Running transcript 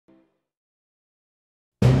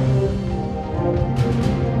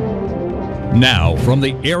Now, from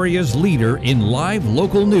the area's leader in live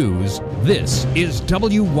local news, this is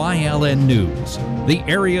Wyln News, the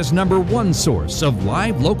area's #1 source of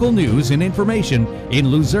live local news and information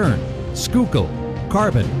in Luzerne, Schuylkill,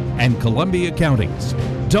 Carbon, and Columbia counties.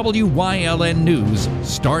 Wyln News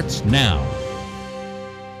starts now.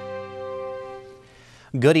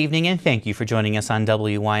 Good evening and thank you for joining us on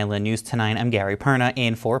Wyln News tonight. I'm Gary Perna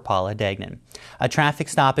in for Paula Degnan. A traffic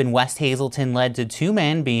stop in West Hazelton led to 2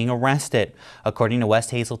 men being arrested. According to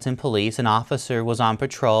West Hazelton police, an officer was on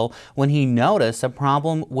patrol when he noticed a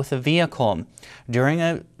problem with a vehicle. During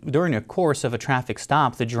the course of a traffic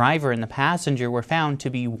stop, the driver and the passenger were found to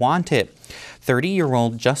be wanted.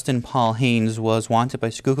 30-year-old Justin Paul Haynes was wanted by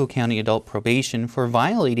Schuylkill County Adult Probation for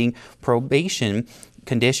violating probation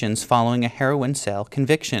conditions following a heroin sale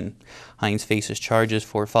conviction. Hines faces charges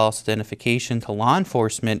for false identification to law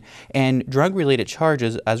enforcement and drug-related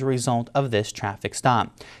charges as a result of this traffic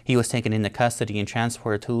stop. He was taken into custody and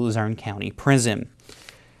transported to Luzerne County Prison.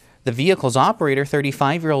 The vehicle's operator,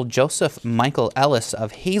 35-year-old Joseph Michael Ellis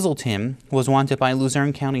of Hazelton, was wanted by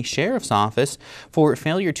Luzerne County Sheriff's Office for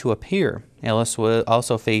failure to appear. Ellis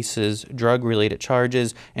also faces drug-related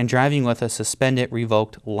charges and driving with a suspended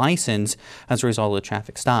revoked license as a result of the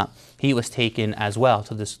traffic stop. He was taken as well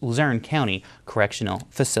to the Luzerne County Correctional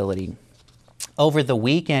Facility. Over the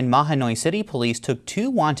weekend, Mahanoy City Police took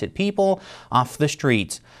 2 wanted people off the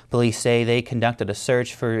streets. Police say they conducted a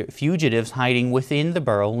search for fugitives hiding within the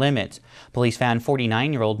borough limits. Police found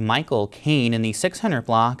 49-year-old Michael Kane in the 600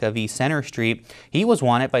 block of East Center Street. He was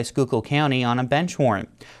wanted by Schuylkill County on a bench warrant.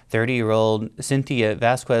 30-year-old Cynthia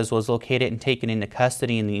Vasquez was located and taken into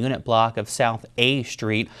custody in the unit block of South A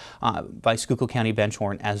Street by Schuylkill County bench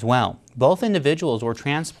warrant as well. Both individuals were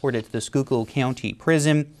transported to the Schuylkill County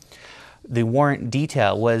Prison. The warrant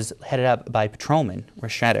detail was headed up by Patrolman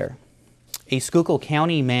Rashetter. A Schuylkill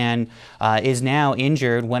County man is now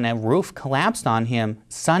injured when a roof collapsed on him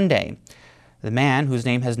Sunday. The man, whose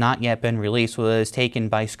name has not yet been released, was taken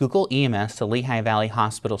by Schuylkill EMS to Lehigh Valley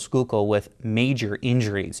Hospital Schuylkill with major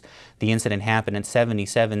injuries. The incident happened at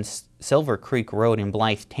 77 Silver Creek Road in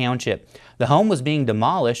Blythe Township. The home was being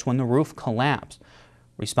demolished when the roof collapsed.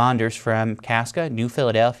 Responders from Casca, New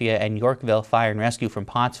Philadelphia, and Yorkville Fire and Rescue from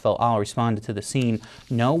Pottsville all responded to the scene.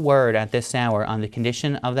 No word at this hour on the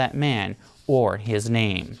condition of that man or his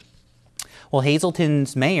name. Well,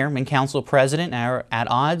 Hazelton's mayor and council president are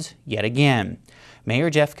at odds yet again.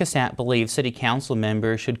 Mayor Jeff Cassatt believes city council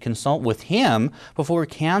members should consult with him before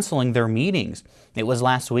canceling their meetings. It was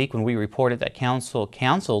last week when we reported that council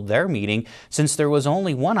canceled their meeting since there was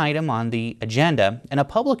only one item on the agenda, and a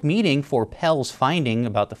public meeting for Pell's finding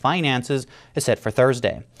about the finances is set for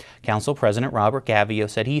Thursday. Council President Robert Gavio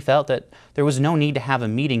said he felt that there was no need to have a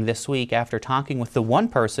meeting this week after talking with the one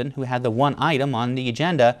person who had the one item on the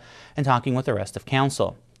agenda and talking with the rest of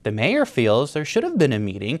council. The mayor feels there should have been a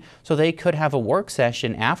meeting so they could have a work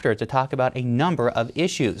session after to talk about a number of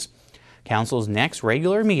issues. Council's next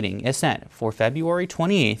regular meeting is set for February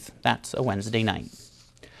 28th. That's a Wednesday night.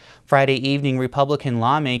 Friday evening, Republican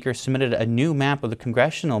lawmakers submitted a new map of the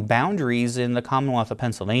congressional boundaries in the Commonwealth of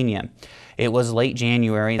Pennsylvania. It was late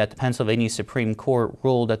January that the Pennsylvania Supreme Court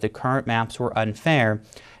ruled that the current maps were unfair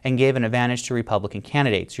and gave an advantage to Republican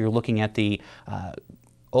candidates. You're looking at the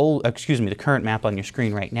current map on your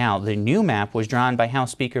screen right now. The new map was drawn by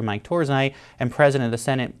House Speaker Mike Torzai and President of the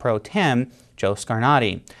Senate Pro Tem Joe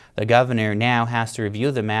Scarnati. The governor now has to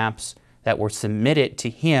review the maps that were submitted to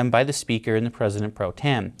him by the Speaker and the President Pro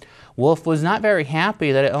Tem. Wolf was not very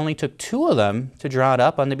happy that it only took 2 of them to draw it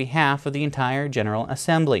up on the behalf of the entire General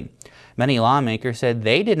Assembly. Many lawmakers said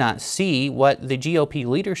they did not see what the GOP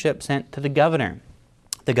leadership sent to the governor.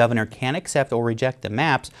 The governor can accept or reject the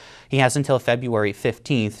maps. He has until February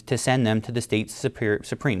 15th to send them to the state's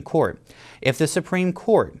Supreme Court. If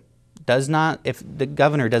the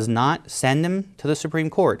governor does not send them to the Supreme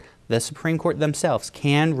Court themselves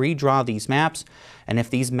can redraw these maps. And if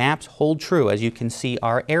these maps hold true, as you can see,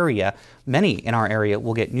 many in our area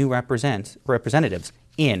will get new representatives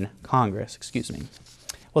in Congress.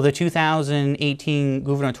 Well, the 2018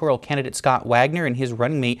 gubernatorial candidate Scott Wagner and his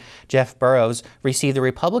running mate Jeff Burrows received the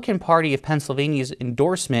Republican Party of Pennsylvania's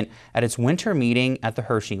endorsement at its winter meeting at the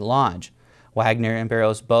Hershey Lodge. Wagner and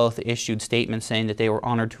Burrows both issued statements saying that they were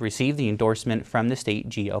honored to receive the endorsement from the state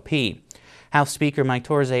GOP. House Speaker Mike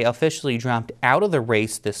Torzai officially dropped out of the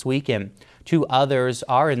race this weekend. 2 others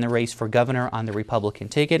are in the race for governor on the Republican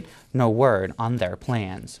ticket. No word on their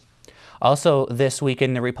plans. Also this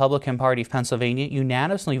weekend, the Republican Party of Pennsylvania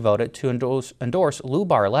unanimously voted to endorse Lou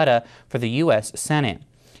Barletta for the U.S. Senate.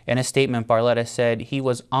 In a statement, Barletta said he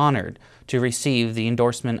was honored to receive the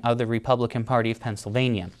endorsement of the Republican Party of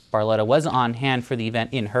Pennsylvania. Barletta was on hand for the event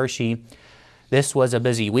in Hershey. This was a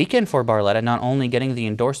busy weekend for Barletta, not only getting the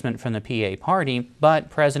endorsement from the PA party, but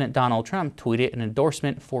President Donald Trump tweeted an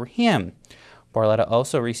endorsement for him. Barletta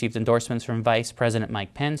also received endorsements from Vice President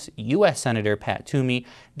Mike Pence, U.S. Senator Pat Toomey,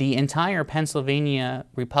 the entire Pennsylvania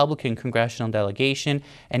Republican congressional delegation,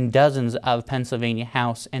 and dozens of Pennsylvania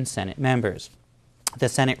House and Senate members. The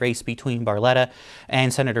Senate race between Barletta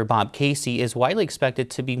and Senator Bob Casey is widely expected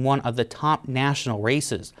to be one of the top national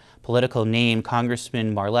races. Political named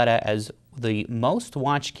Congressman Barletta as the most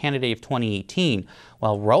watched candidate of 2018,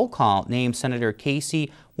 while Roll Call named Senator Casey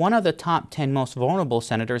one of the top 10 most vulnerable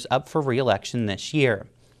senators up for re-election this year.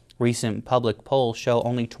 Recent public polls show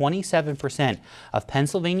only 27% of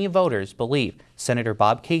Pennsylvania voters believe Senator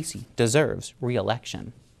Bob Casey deserves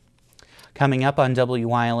re-election. Coming up on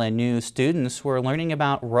Wyln News, students were learning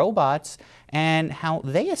about robots and how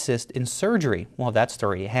they assist in surgery. We'll have that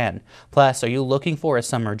story ahead. Plus, are you looking for a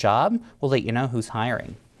summer job? We'll let you know who's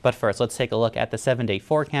hiring. But first, let's take a look at the 7-day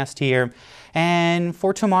forecast here. And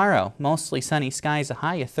for tomorrow, mostly sunny skies, a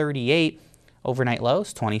high of 38. Overnight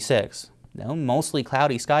lows, 26. No, mostly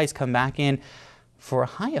cloudy skies come back in for a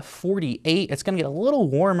high of 48. It's going to get a little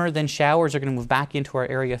warmer, then showers are going to move back into our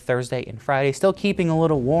area Thursday and Friday. Still keeping a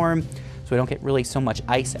little warm, so we don't get really so much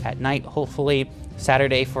ice at night, hopefully.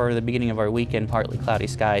 Saturday for the beginning of our weekend, partly cloudy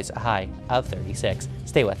skies, a high of 36.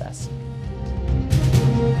 Stay with us.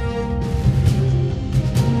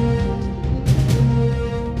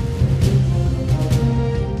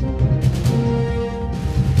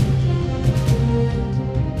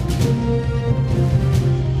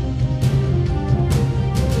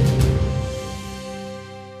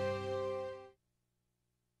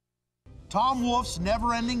 Tom Wolf's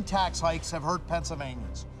never-ending tax hikes have hurt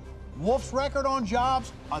Pennsylvanians. Wolf's record on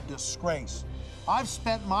jobs, a disgrace. I've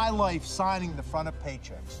spent my life signing the front of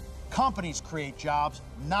paychecks. Companies create jobs,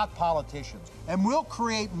 not politicians. And we'll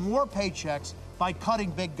create more paychecks by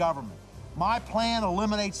cutting big government. My plan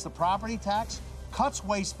eliminates the property tax, cuts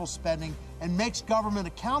wasteful spending, and makes government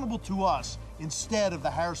accountable to us instead of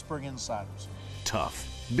the Harrisburg insiders. Tough,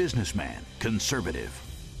 businessman, conservative.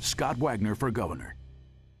 Scott Wagner for governor.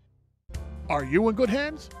 Are you in good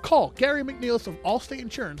hands? Call Gary McNeilis of Allstate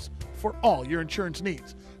Insurance for all your insurance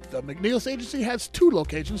needs. The McNeilis Agency has 2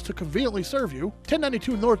 locations to conveniently serve you,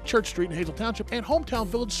 1092 North Church Street in Hazel Township and Hometown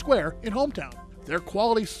Village Square in Hometown. Their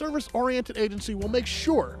quality, service-oriented agency will make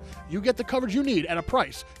sure you get the coverage you need at a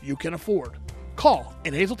price you can afford. Call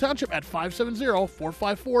in Hazel Township at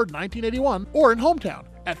 570-454-1981 or in Hometown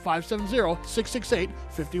at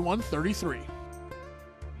 570-668-5133.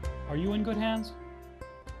 Are you in good hands?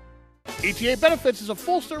 ETA Benefits is a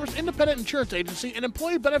full-service independent insurance agency and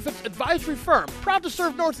employee benefits advisory firm proud to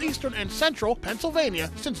serve northeastern and central Pennsylvania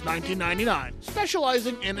since 1999,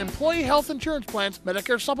 specializing in employee health insurance plans,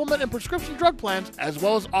 Medicare supplement and prescription drug plans, as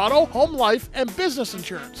well as auto, home life, and business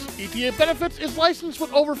insurance. ETA Benefits is licensed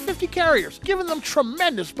with over 50 carriers, giving them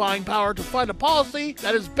tremendous buying power to find a policy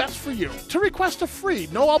that is best for you. To request a free,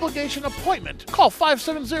 no-obligation appointment, call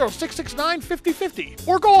 570-669-5050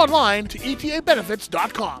 or go online to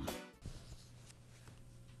etabenefits.com.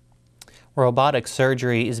 Robotic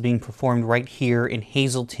surgery is being performed right here in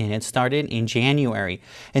Hazleton. It started in January,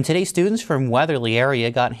 and today students from Weatherly area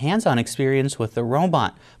got hands-on experience with the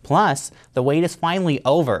robot. Plus, the wait is finally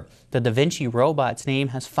over. The Da Vinci robot's name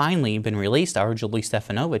has finally been released. Our Julie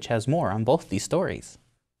Stefanovic has more on both these stories.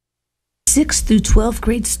 6th through 12th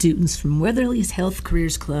grade students from Weatherly's Health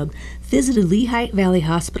Careers Club visited Lehigh Valley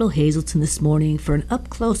Hospital Hazleton this morning for an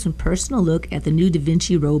up-close and personal look at the new Da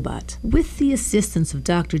Vinci robot. With the assistance of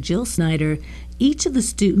Dr. Jill Snyder, each of the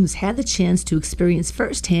students had the chance to experience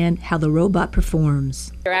firsthand how the robot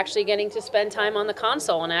performs. They're actually getting to spend time on the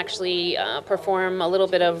console and actually perform a little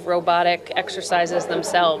bit of robotic exercises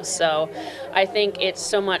themselves. So I think it's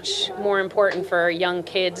so much more important for young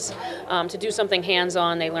kids to do something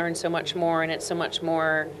hands-on. They learn so much more, and it's so much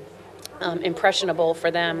more impressionable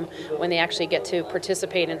for them when they actually get to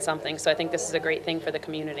participate in something. So I think this is a great thing for the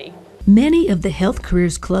community. Many of the Health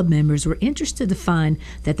Careers Club members were interested to find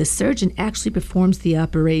that the surgeon actually performs the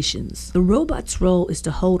operations. The robot's role is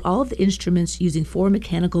to hold all of the instruments using 4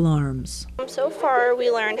 mechanical arms. So far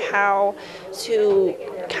we learned how to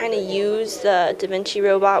kind of use the Da Vinci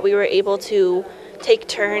robot. We were able to take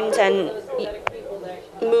turns and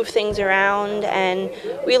move things around, and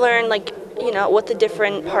we learned what the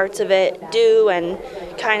different parts of it do, and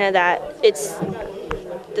kind of that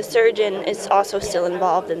the surgeon is also still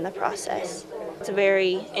involved in the process. It's a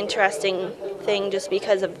very interesting thing just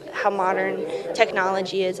because of how modern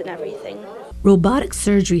technology is and everything. Robotic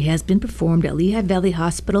surgery has been performed at Lehigh Valley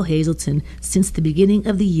Hospital Hazleton since the beginning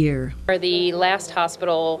of the year. We're the last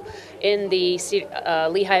hospital in the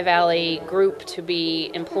Lehigh Valley group to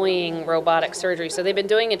be employing robotic surgery. So they've been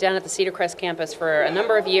doing it down at the Cedar Crest campus for a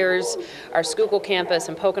number of years. Our Schuylkill campus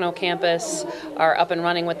and Pocono campus are up and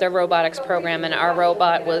running with their robotics program, and our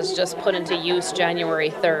robot was just put into use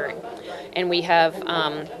January 3rd. And we have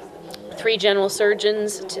 3 general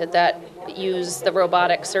surgeons that use the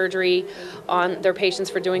robotic surgery on their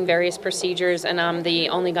patients for doing various procedures, and I'm the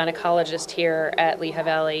only gynecologist here at Lehigh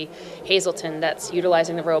Valley Hazleton that's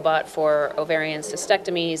utilizing the robot for ovarian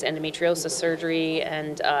cystectomies, endometriosis surgery,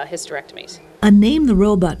 and hysterectomies. A Name the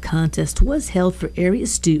Robot contest was held for area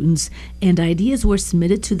students, and ideas were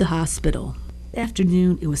submitted to the hospital. That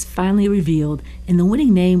afternoon, it was finally revealed, and the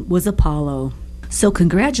winning name was Apollo. So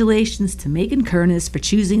congratulations to Megan Kernis for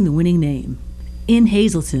choosing the winning name. In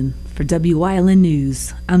Hazleton, for Wyln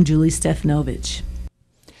News, I'm Julie Stefanovic.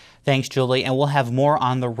 Thanks, Julie. And we'll have more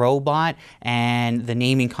on the robot and the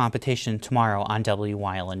naming competition tomorrow on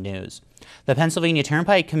Wyln News. The Pennsylvania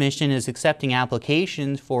Turnpike Commission is accepting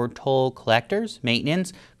applications for toll collectors,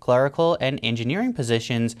 maintenance, clerical, and engineering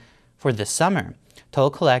positions for this summer. Toll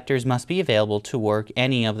collectors must be available to work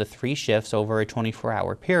any of the 3 shifts over a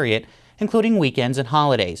 24-hour period, including weekends and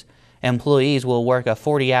holidays. Employees will work a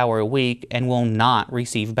 40-hour week and will not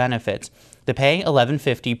receive benefits. The pay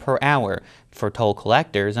 $11.50 per hour for toll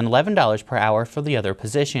collectors and $11 per hour for the other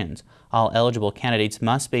positions. All eligible candidates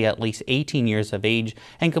must be at least 18 years of age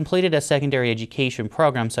and completed a secondary education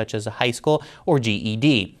program such as a high school or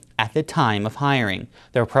GED at the time of hiring.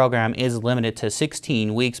 Their program is limited to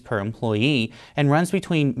 16 weeks per employee and runs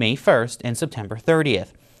between May 1st and September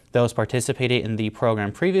 30th. Those participating in the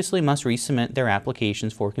program previously must resubmit their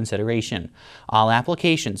applications for consideration. All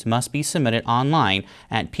applications must be submitted online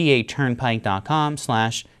at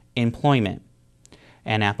paturnpike.com/employment.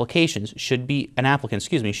 And applicants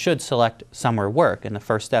should select summer work in the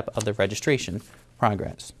first step of the registration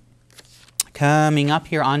progress. Coming up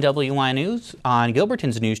here on WY News, on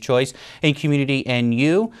Gilberton's News Choice, in Community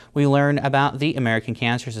NU, we learn about the American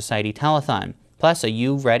Cancer Society Telethon. Plus, are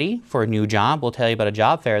you ready for a new job? We'll tell you about a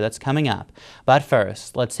job fair that's coming up. But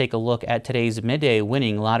first, let's take a look at today's midday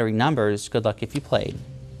winning lottery numbers. Good luck if you played.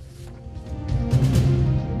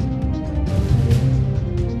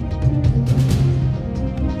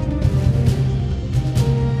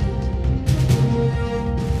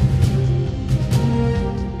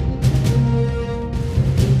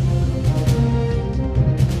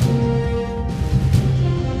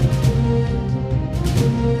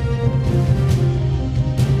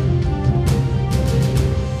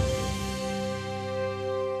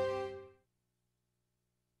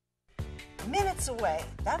 Minutes away.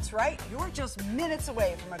 That's right, you're just minutes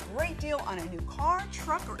away from a great deal on a new car,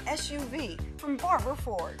 truck, or SUV from Barber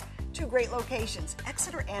Ford. 2 great locations,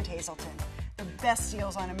 Exeter and Hazleton. The best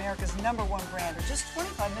deals on America's #1 brand are just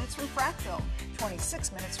 25 minutes from Frackville,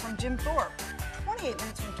 26 minutes from Jim Thorpe, 28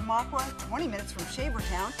 minutes from Tamaqua, 20 minutes from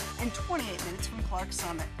Shavertown, and 28 minutes from Clark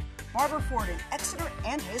Summit. Barber Ford in Exeter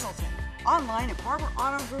and Hazleton. Online at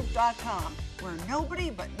barberautogroup.com, where nobody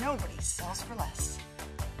but nobody sells for less.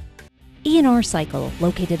 E&R Cycle,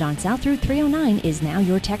 located on South Route 309, is now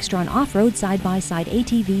your Textron Off-Road side-by-side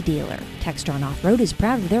ATV dealer. Textron Off-Road is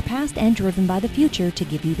proud of their past and driven by the future to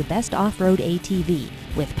give you the best off-road ATV,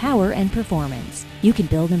 with power and performance. You can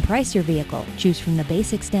build and price your vehicle. Choose from the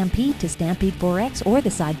basic Stampede to Stampede 4X or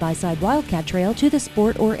the side-by-side Wildcat Trail to the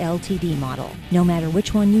Sport or LTD model. No matter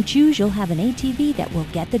which one you choose, you'll have an ATV that will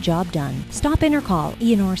get the job done. Stop in or call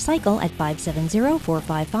E&R Cycle at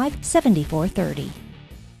 570-455-7430.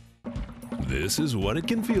 This is what it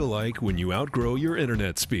can feel like when you outgrow your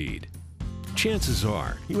internet speed. Chances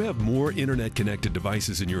are you have more internet-connected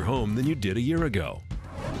devices in your home than you did a year ago.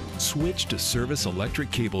 Switch to Service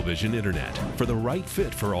Electric Cablevision Internet for the right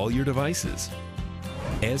fit for all your devices.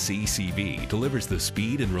 SECV delivers the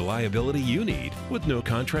speed and reliability you need with no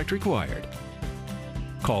contract required.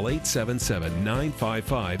 Call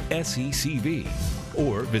 877-955-SECV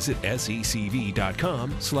or visit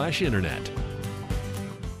secv.com/internet.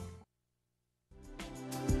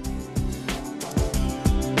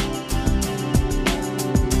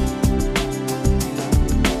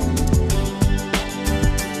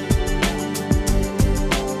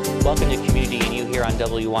 Welcome to Community and You here on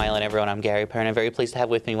Wyln, everyone. I'm Gary Perrin. I'm very pleased to have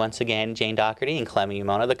with me once again Jane Doherty and Clemmy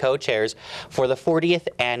Umona, the co-chairs for the 40th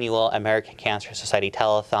Annual American Cancer Society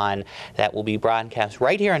Telethon that will be broadcast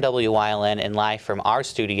right here on Wyln and live from our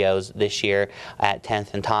studios this year at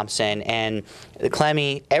 10th and Thompson. And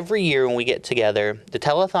Clemmy, every year when we get together, the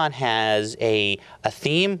telethon has a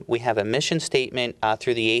theme. We have a mission statement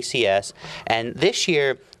through the ACS, and this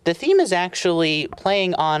year the theme is actually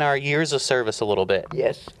playing on our years of service a little bit.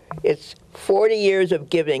 Yes, it's 40 years of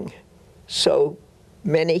giving, so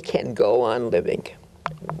many can go on living.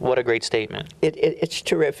 What a great statement. It's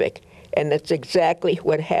terrific, and it's exactly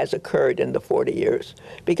what has occurred in the 40 years.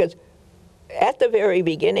 Because at the very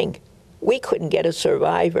beginning, we couldn't get a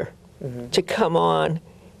survivor to come on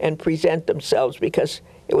and present themselves because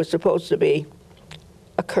it was supposed to be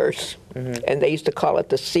a curse, and they used to call it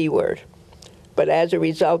the C word. But as a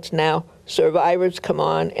result now, survivors come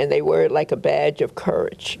on and they wear it like a badge of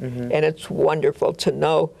courage. And it's wonderful to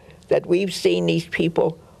know that we've seen these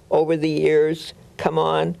people over the years come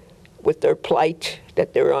on with their plight,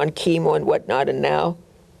 that they're on chemo and whatnot, and now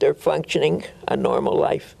they're functioning a normal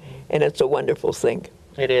life. And it's a wonderful thing.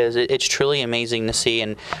 It is. It's truly amazing to see.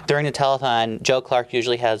 And during the telethon, Joe Clark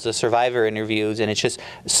usually has the survivor interviews, and it's just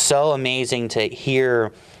so amazing to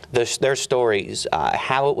hear their stories,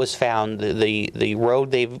 how it was found, the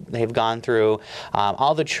road they've gone through,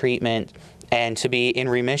 all the treatment, and to be in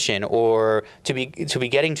remission or to be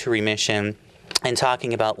getting to remission, and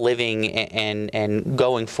talking about living and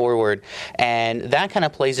going forward. And that kind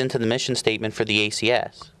of plays into the mission statement for the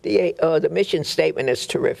ACS. The mission statement is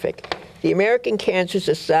terrific. The American Cancer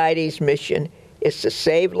Society's mission is to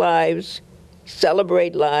save lives,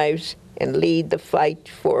 celebrate lives, and lead the fight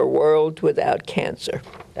for a world without cancer.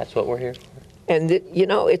 That's what we're here for. And, you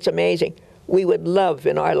know, it's amazing. We would love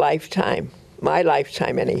in our lifetime, my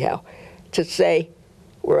lifetime anyhow, to say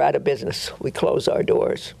we're out of business. We close our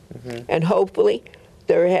doors. And hopefully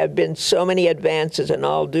there have been so many advances, and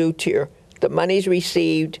all due to the monies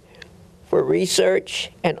received for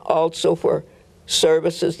research and also for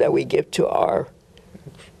services that we give to our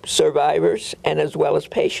survivors and as well as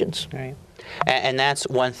patients. Right. And that's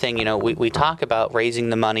one thing, you know, we talk about raising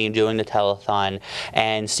the money and doing the telethon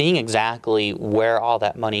and seeing exactly where all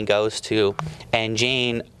that money goes to. And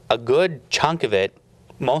Jane, a good chunk of it,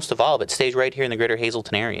 most of all of it, stays right here in the greater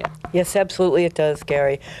Hazleton area. Yes, absolutely it does,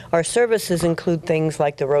 Gary. Our services include things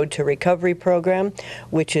like the Road to Recovery program,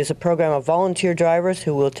 which is a program of volunteer drivers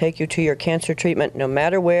who will take you to your cancer treatment no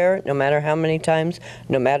matter where, no matter how many times,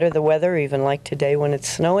 no matter the weather, even like today when it's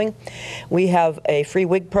snowing. We have a free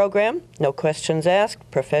wig program, no questions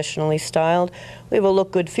asked, professionally styled. We have a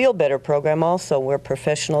Look Good, Feel Better program also, where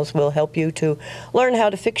professionals will help you to learn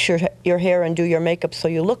how to fix your hair and do your makeup so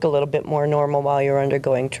you look a little bit more normal while you're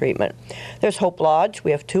undergoing treatment. There's Hope Lodge.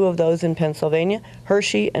 We have 2 of those in Pennsylvania,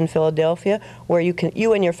 Hershey and Philadelphia, where you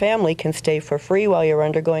and your family can stay for free while you're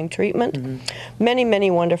undergoing treatment. Many,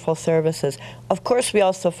 many wonderful services. Of course, we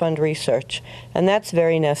also fund research, and that's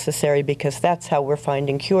very necessary because that's how we're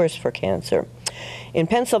finding cures for cancer. In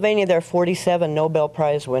Pennsylvania, there are 47 Nobel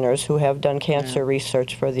Prize winners who have done cancer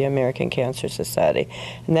research for the American Cancer Society,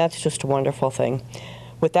 and that's just a wonderful thing.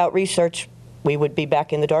 Without research, we would be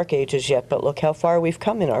back in the dark ages yet, but look how far we've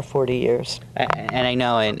come in our 40 years. And I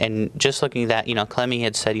know, and just looking at that, you know, Clemmy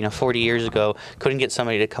had said, you know, 40 years ago, couldn't get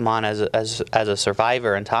somebody to come on as a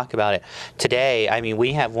survivor and talk about it. Today, I mean,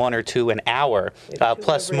 we have 1 or 2 an hour,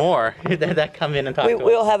 plus more, that come in and talk to us.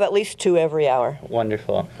 We'll have at least 2 every hour.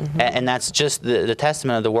 Wonderful. And that's just the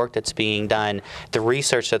testament of the work that's being done, the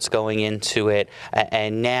research that's going into it,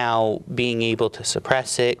 and now being able to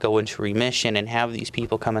suppress it, go into remission, and have these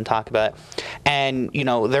people come and talk about it. And, you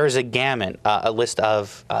know, there's a gamut, a list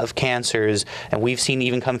of cancers, and we've seen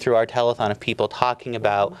even come through our telethon of people talking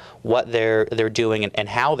about what they're doing and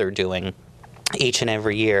how they're doing each and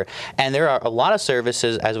every year. And there are a lot of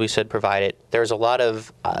services, as we said, provided. There's a lot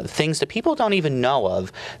of things that people don't even know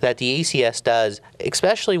of that the ACS does,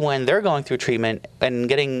 especially when they're going through treatment and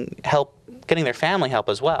getting help, getting their family help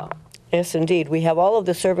as well. Yes, indeed. We have all of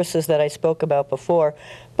the services that I spoke about before,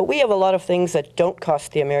 but we have a lot of things that don't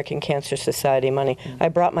cost the American Cancer Society money. I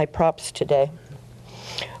brought my props today.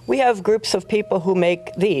 We have groups of people who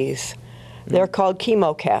make these. They're called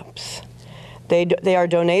chemo caps. They are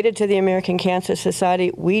donated to the American Cancer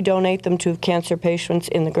Society. We donate them to cancer patients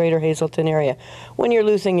in the greater Hazleton area. When you're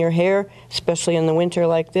losing your hair, especially in the winter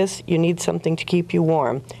like this, you need something to keep you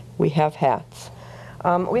warm. We have hats.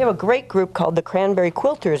 We have a great group called the Cranberry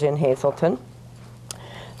Quilters in Hazleton.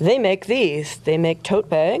 They make these. They make tote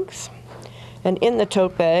bags, and in the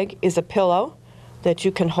tote bag is a pillow that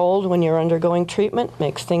you can hold when you're undergoing treatment,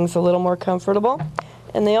 makes things a little more comfortable.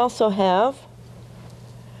 And they also have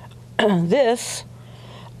this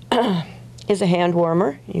is a hand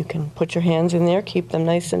warmer. You can put your hands in there, keep them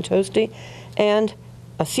nice and toasty, and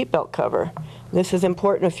a seatbelt cover. This is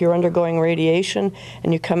important if you're undergoing radiation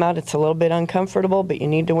and you come out, it's a little bit uncomfortable, but you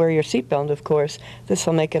need to wear your seatbelt, of course. This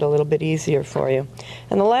will make it a little bit easier for you.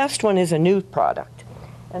 And the last one is a new product.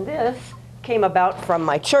 And this came about from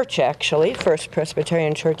my church, actually, First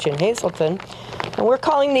Presbyterian Church in Hazleton. And we're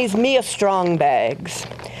calling these Mia Strong bags.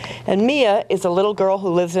 And Mia is a little girl who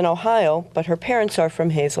lives in Ohio, but her parents are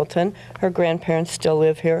from Hazleton. Her grandparents still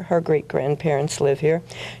live here. Her great-grandparents live here.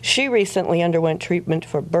 She recently underwent treatment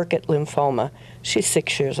for Burkitt lymphoma. She's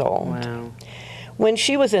 6 years old. Wow. When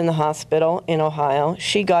she was in the hospital in Ohio,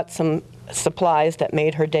 she got some supplies that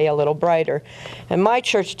made her day a little brighter. And my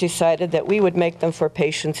church decided that we would make them for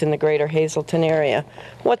patients in the greater Hazleton area.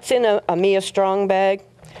 What's in a Mia Strong bag?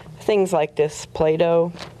 Things like this: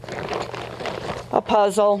 Play-Doh, a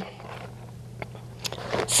puzzle,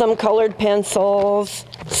 some colored pencils,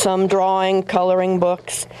 some drawing, coloring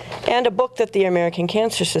books, and a book that the American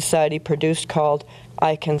Cancer Society produced called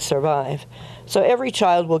I Can Survive. So every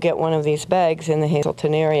child will get one of these bags in the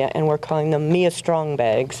Hazleton area, and we're calling them Mia Strong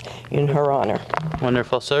bags in her honor.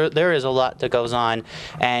 Wonderful. So there is a lot that goes on,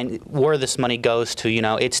 and where this money goes to, you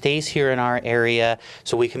know, it stays here in our area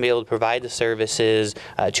so we can be able to provide the services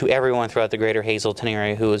to everyone throughout the greater Hazleton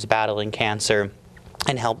area who is battling cancer,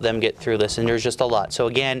 and help them get through this. And there's just a lot. So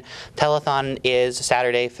again, telethon is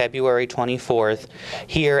Saturday, February 24th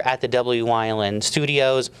here at the Wyln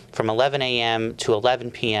studios from 11 a.m. to 11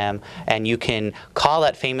 p.m. and you can call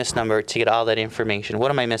that famous number to get all that information. What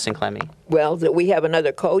am I missing, Clemmy? Well, we have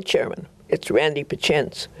another co-chairman. It's Randy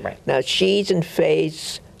Pachentz. Right. Now, she's in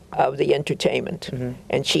phase of the entertainment,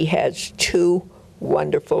 and she has two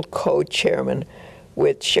wonderful co-chairmen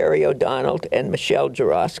with Sherry O'Donnell and Michelle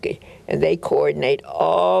Jarosky, and they coordinate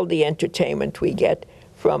all the entertainment we get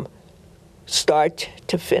from start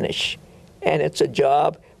to finish. And it's a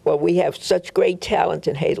job. Well, we have such great talent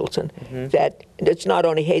in Hazleton that it's not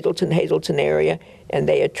only Hazleton area, and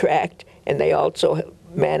they attract, and they also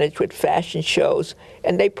manage with fashion shows,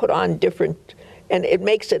 and they put on different, and it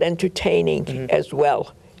makes it entertaining as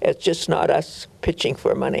well. It's just not us pitching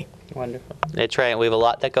for money. Wonderful. That's right. We have a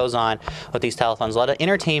lot that goes on with these telethons. A lot of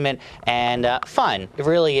entertainment and fun. It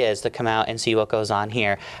really is to come out and see what goes on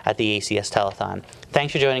here at the ACS Telethon.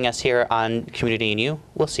 Thanks for joining us here on Community and You.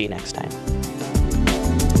 We'll see you next time.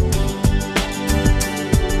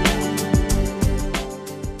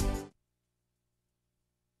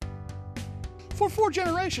 For 4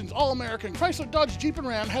 generations, All-American Chrysler, Dodge, Jeep, and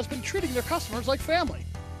Ram has been treating their customers like family.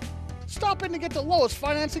 Stop in to get the lowest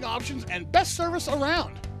financing options and best service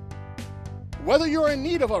around. Whether you're in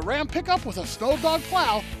need of a Ram pickup with a Snow Dog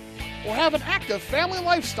plow, or have an active family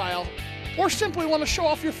lifestyle, or simply want to show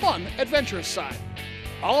off your fun, adventurous side,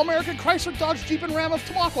 All-American Chrysler, Dodge, Jeep, and Ram of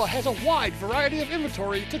Tamaqua has a wide variety of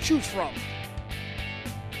inventory to choose from.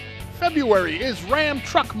 February is Ram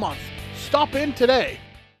Truck Month. Stop in today.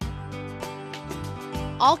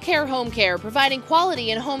 All Care Home Care, providing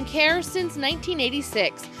quality in home care since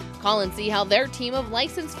 1986. Call and see how their team of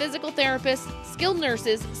licensed physical therapists, skilled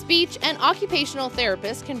nurses, speech, and occupational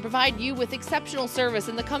therapists can provide you with exceptional service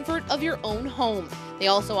in the comfort of your own home. They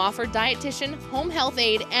also offer dietitian, home health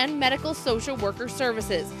aide, and medical social worker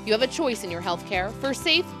services. You have a choice in your health care. For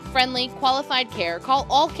safe, friendly, qualified care, call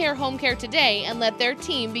All Care Home Care today and let their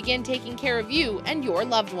team begin taking care of you and your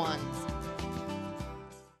loved ones.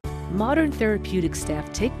 Modern therapeutic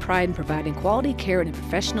staff take pride in providing quality care in a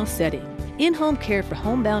professional setting. In-home care for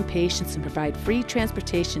homebound patients and provide free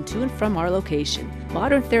transportation to and from our location.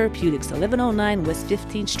 Modern Therapeutics, 1109 West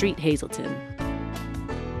 15th Street, Hazleton.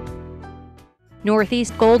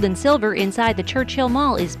 Northeast Gold and Silver inside the Churchill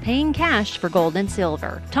Mall is paying cash for gold and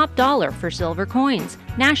silver. Top dollar for silver coins.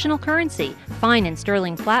 National currency. Fine and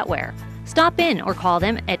sterling flatware. Stop in or call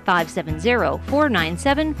them at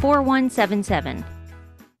 570-497-4177.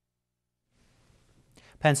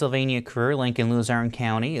 Pennsylvania Career Link in Luzerne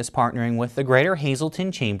County is partnering with the Greater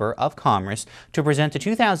Hazleton Chamber of Commerce to present the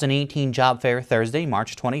 2018 Job Fair Thursday,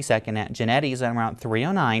 March 22nd at Genetti's at around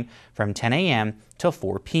 309 from 10 a.m. till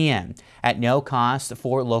 4 p.m. At no cost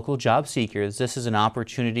for local job seekers. This is an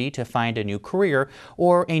opportunity to find a new career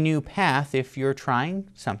or a new path if you're trying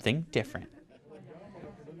something different.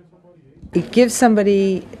 It gives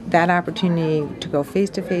somebody that opportunity to go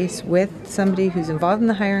face-to-face with somebody who's involved in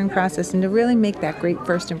the hiring process and to really make that great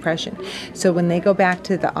first impression. So when they go back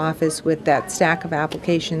to the office with that stack of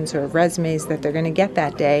applications or resumes that they're going to get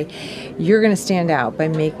that day, you're going to stand out by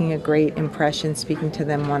making a great impression speaking to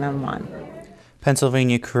them one-on-one.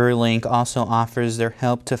 Pennsylvania Career Link also offers their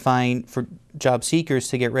help to job seekers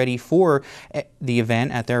to get ready for the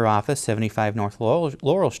event at their office, 75 North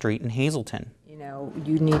Laurel Street in Hazleton.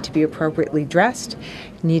 You need to be appropriately dressed,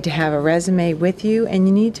 you need to have a resume with you, and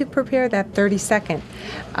you need to prepare that 30-second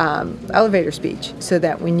elevator speech so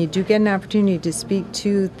that when you do get an opportunity to speak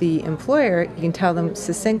to the employer, you can tell them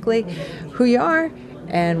succinctly who you are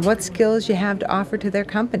and what skills you have to offer to their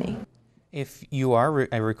company. If you are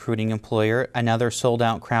a recruiting employer, another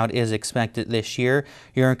sold-out crowd is expected this year.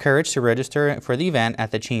 You're encouraged to register for the event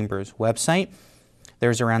at the Chamber's website.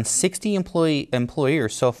 There's around 60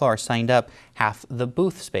 employers so far signed up. Half the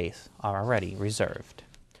booth space are already reserved.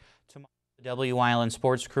 Tomorrow, the Wyln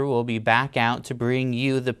sports crew will be back out to bring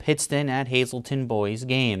you the Pittston at Hazleton boys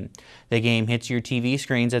game. The game hits your TV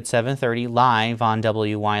screens at 7:30 live on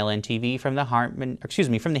Wyln TV from the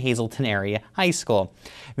Hazleton Area High School.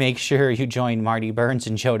 Make sure you join Marty Burns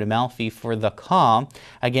and Joe DeMelfi for the call.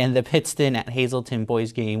 Again, the Pittston at Hazleton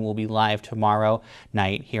boys game will be live tomorrow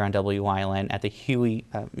night here on Wyln at the Huey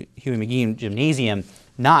McGee Gymnasium,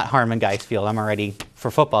 not Harmon Geis Field. I'm already for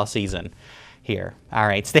football season here. All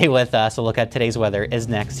right, stay with us. A look at today's weather is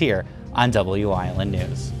next here on Wyln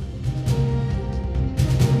News.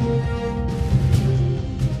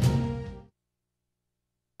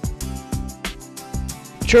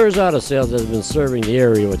 Chur's Auto Sales has been serving the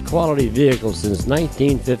area with quality vehicles since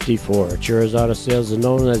 1954. Chur's Auto Sales is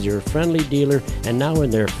known as your friendly dealer and now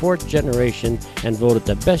in their 4th generation and voted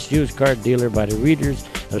the best used car dealer by the readers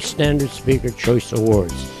of Standard Speaker Choice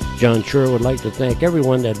Awards. John Chur would like to thank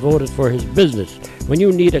everyone that voted for his business. When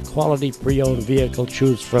you need a quality pre-owned vehicle,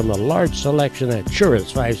 choose from a large selection at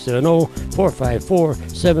Chur's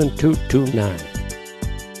 570-454-7229.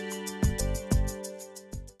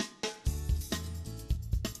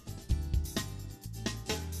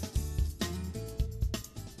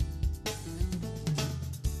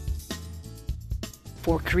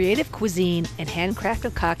 For creative cuisine and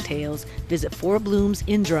handcrafted cocktails, visit Four Blooms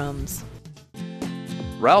in Drums.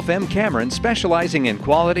 Ralph M. Cameron, specializing in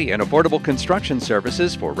quality and affordable construction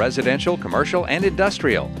services for residential, commercial, and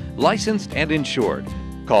industrial, licensed and insured.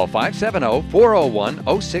 Call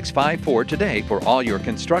 570-401-0654 today for all your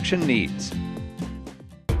construction needs.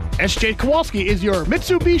 S.J. Kowalski is your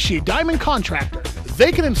Mitsubishi Diamond contractor.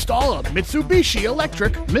 They can install a Mitsubishi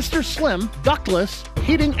electric Mr. Slim ductless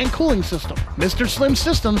heating and cooling system. Mr. Slim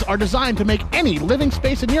systems are designed to make any living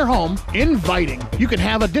space in your home inviting. You can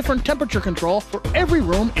have a different temperature control for every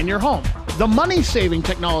room in your home. The money-saving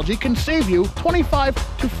technology can save you 25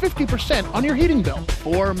 to 50% on your heating bill.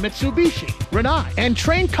 For Mitsubishi, Rinnai, and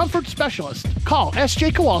trained comfort specialists, call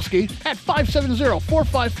S.J. Kowalski at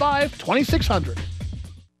 570-455-2600.